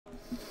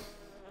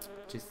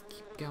Just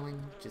keep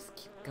going, just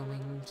keep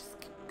going, just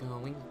keep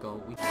going, go.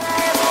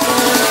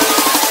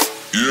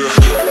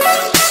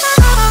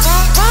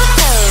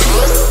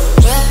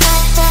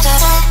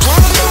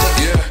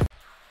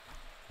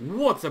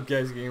 What's up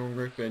guys, Game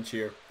Workbench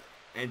here,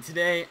 and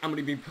today I'm going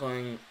to be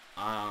playing,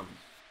 I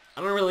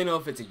don't really know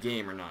if it's a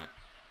game or not.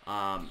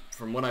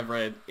 From what I've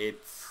read,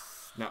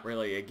 it's not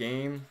really a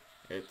game,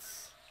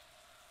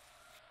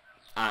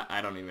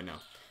 I don't even know.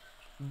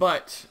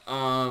 But,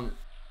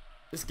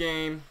 this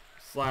game,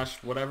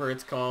 slash whatever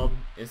it's called,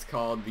 is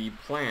called The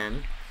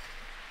Plan,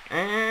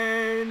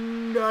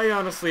 and I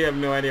honestly have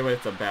no idea what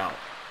it's about.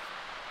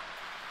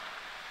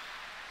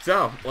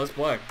 So, let's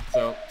play.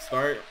 So,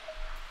 start.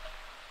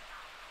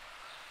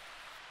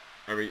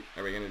 Are we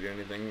gonna do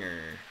anything, or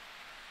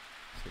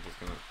is it just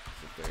gonna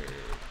sit there?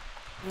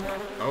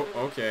 Oh,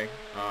 okay.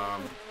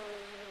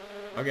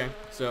 Okay,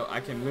 so I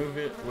can move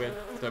it with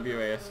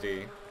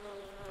WASD.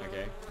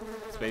 Okay.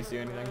 Space do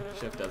anything?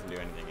 Shift doesn't do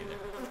anything either.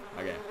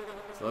 Okay,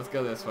 so let's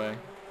go this way.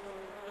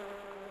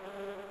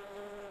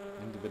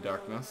 Into the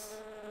darkness.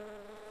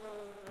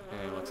 And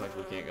it looks like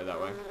we can't go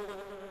that way.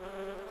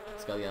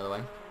 Let's go the other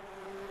way.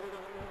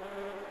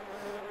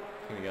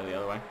 Can we go the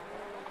other way?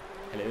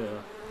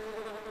 Hello.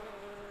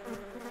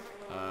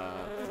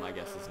 My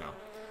guess is no.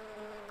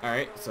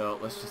 Alright, so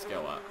let's just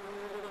go up.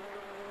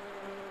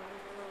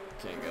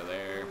 Can't go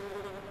there.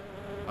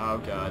 Oh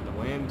god, the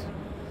wind.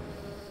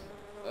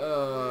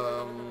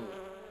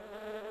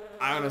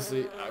 I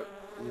honestly,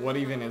 what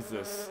even is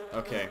this?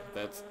 Okay,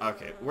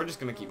 okay, we're just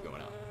gonna keep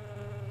going up.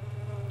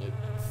 It's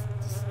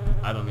just,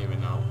 I don't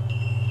even know.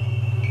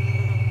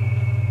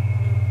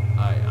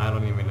 I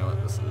don't even know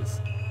what this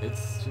is.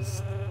 It's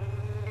just,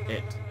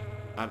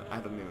 I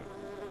don't even,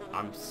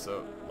 I'm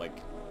so, like,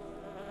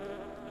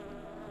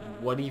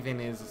 what even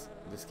is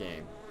this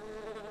game?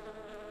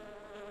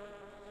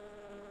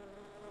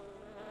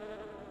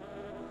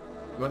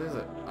 What is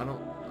it? I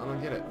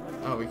don't get it.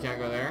 Oh, we can't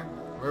go there?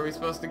 Where are we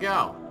supposed to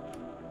go?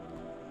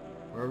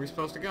 Where are we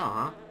supposed to go,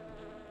 huh?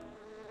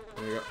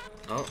 There we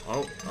go.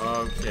 Oh,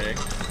 okay.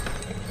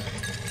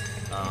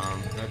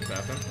 That's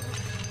happened.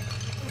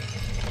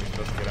 Are we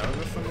supposed to get out of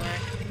this somewhere?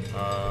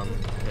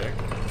 Okay.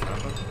 What's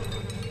happened?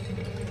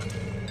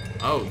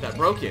 Oh, that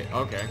broke it.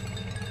 Okay.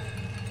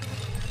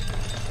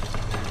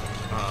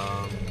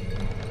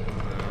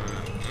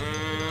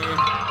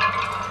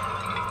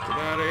 Get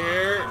out of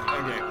here.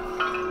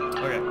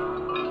 Okay.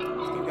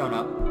 Let's keep going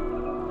up.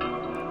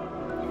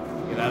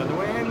 Get out of the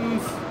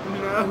winds.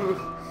 No.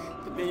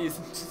 Please,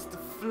 just a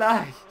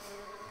fly.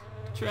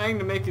 Trying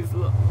to make his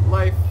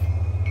life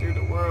through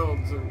the world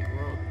to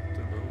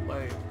the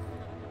light.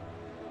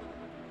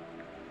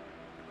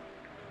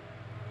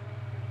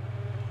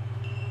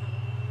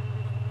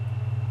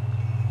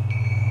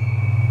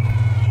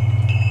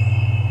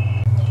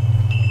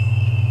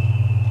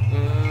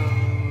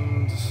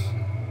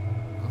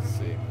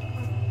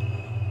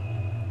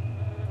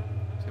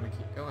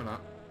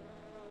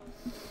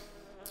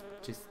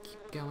 Just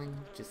keep going,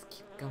 just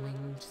keep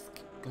going, just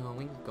keep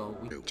going, go.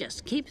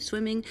 Just keep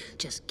swimming,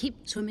 just keep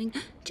swimming,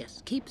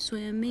 just keep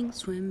swimming,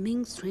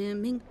 swimming,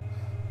 swimming.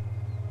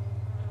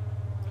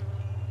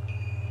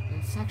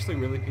 It's actually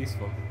really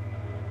peaceful.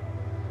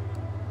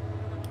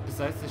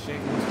 Besides the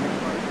shaking screen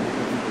part,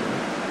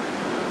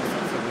 it's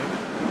also really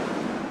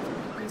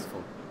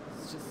peaceful.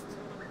 It's just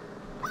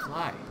a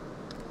fly.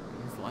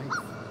 It's life.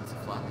 It's a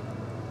fly.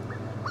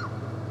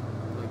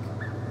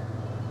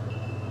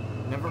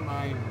 Never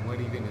mind what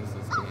even is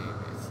this game.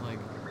 It's like,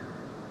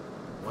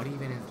 what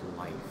even is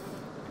life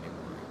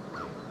anymore?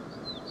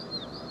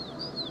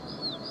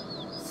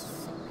 It's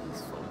so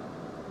peaceful.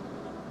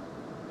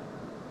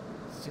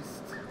 It's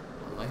just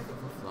a life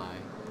of a fly.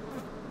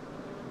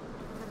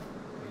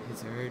 And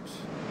his urge to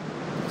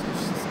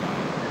touch the sky.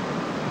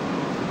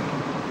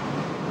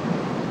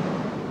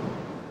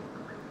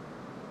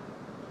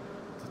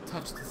 To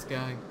touch the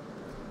sky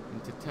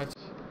and to touch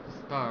the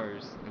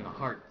stars and the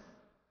hearts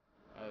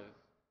of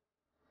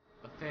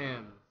the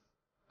fans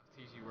of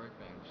TG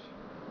Workbench.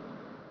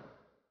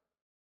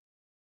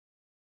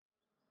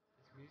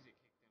 This music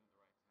kicked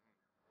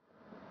in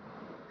at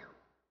the right time.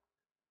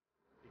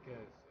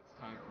 Because it's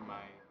time for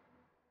my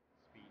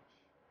speech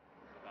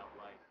about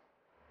life.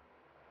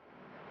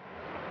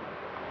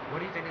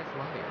 What even is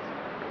life?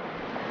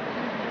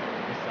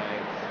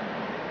 Besides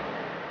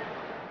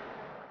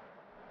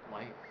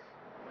life.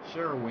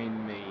 Sure,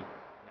 wind may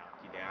knock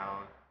you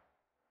down.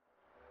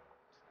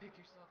 Just pick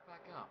yourself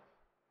back up.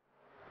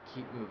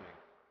 Keep moving,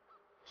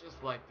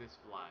 just like this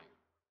fly.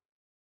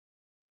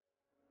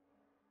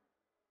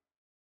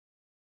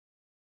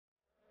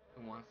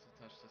 Who wants to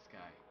touch the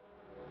sky?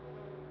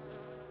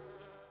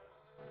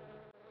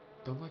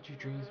 Don't let your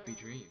dreams be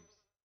dreams.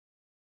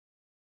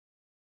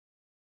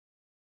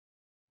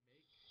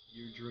 Make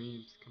your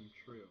dreams come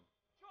true.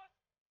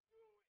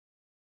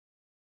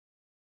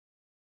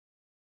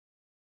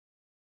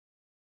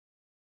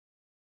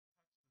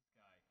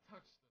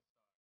 Touch the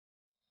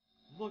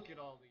stars. Look at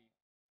all the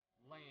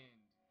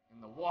land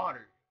and the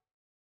water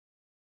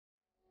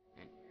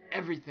and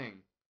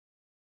everything,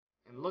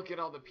 and look at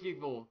all the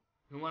people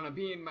who want to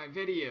be in my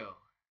video.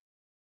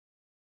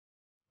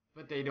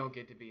 But they don't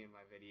get to be in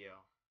my video.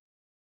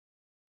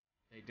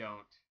 They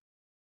don't.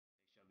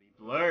 They shall be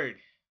blurred.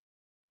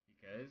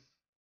 Because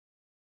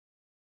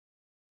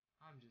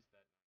I'm just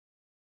that.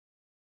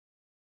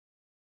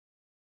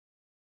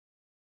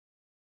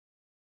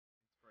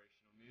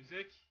 Inspirational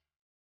music.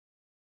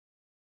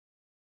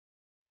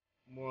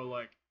 More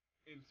like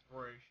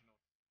inspirational.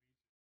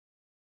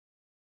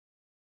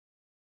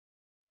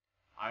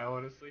 I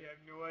honestly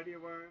have no idea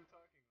why I'm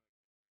talking like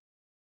this.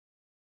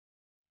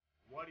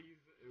 What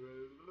is...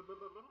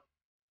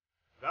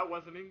 That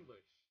wasn't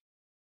English.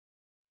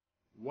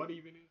 What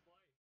even is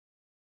life?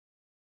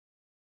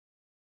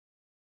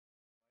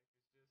 Life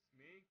is just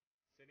me,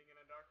 sitting in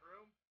a dark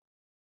room,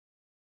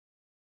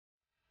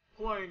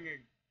 playing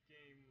a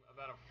game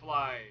about a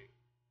fly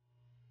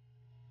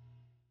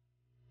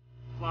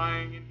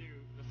flying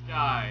into the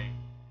sky,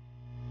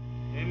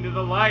 into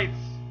the lights.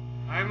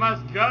 I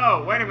must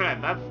go. Wait a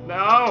minute. That's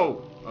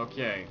no.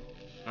 Okay.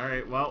 All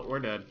right. Well, we're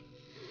dead.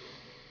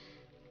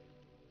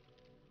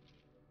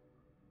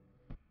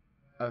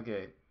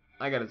 Okay.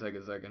 I gotta take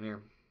a second here.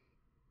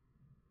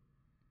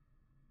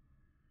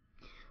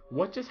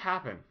 What just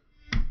happened?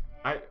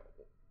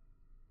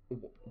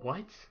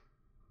 What?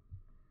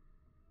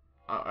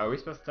 Are we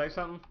supposed to type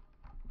something?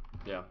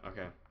 Yeah.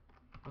 Okay.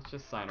 Let's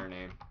just sign our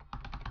name.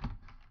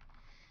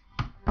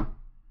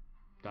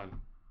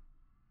 Done.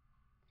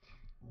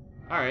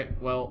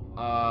 Alright, well,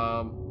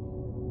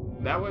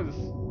 that was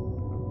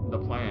the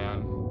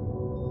plan.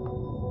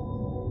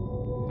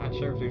 Not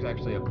sure if there's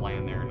actually a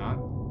plan there or not.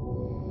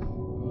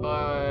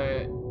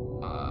 But,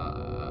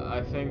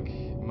 I think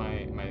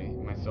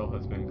my soul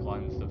has been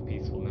cleansed of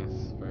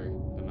peacefulness for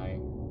the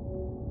night.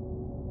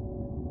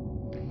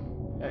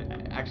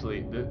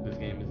 Actually, this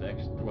game is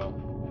actually, well,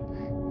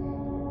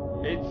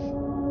 it's,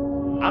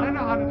 I don't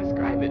know how to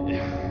describe it.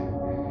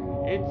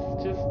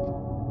 It's just,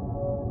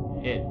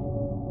 it.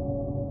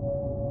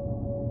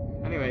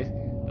 Anyways,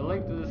 the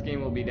link to this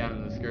game will be down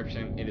in the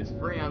description. It is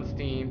free on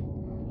Steam.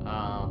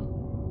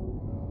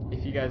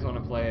 If you guys want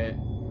to play it.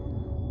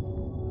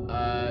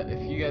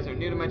 If you guys are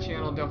new to my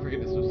channel, don't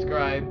forget to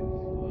subscribe.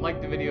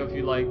 Like the video if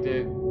you liked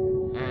it.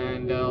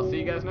 And I'll see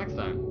you guys next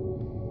time.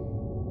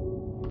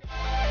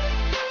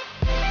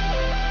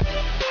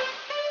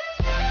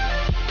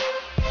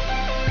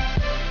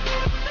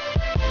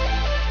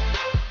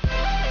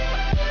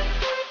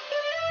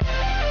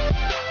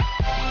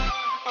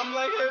 I'm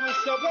like, hey,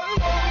 what's up, hello?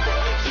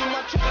 See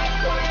my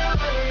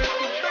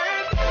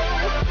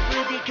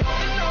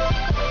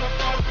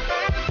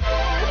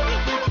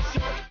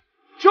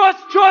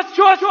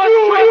Just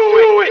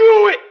do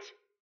it!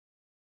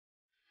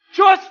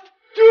 Just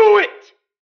do it!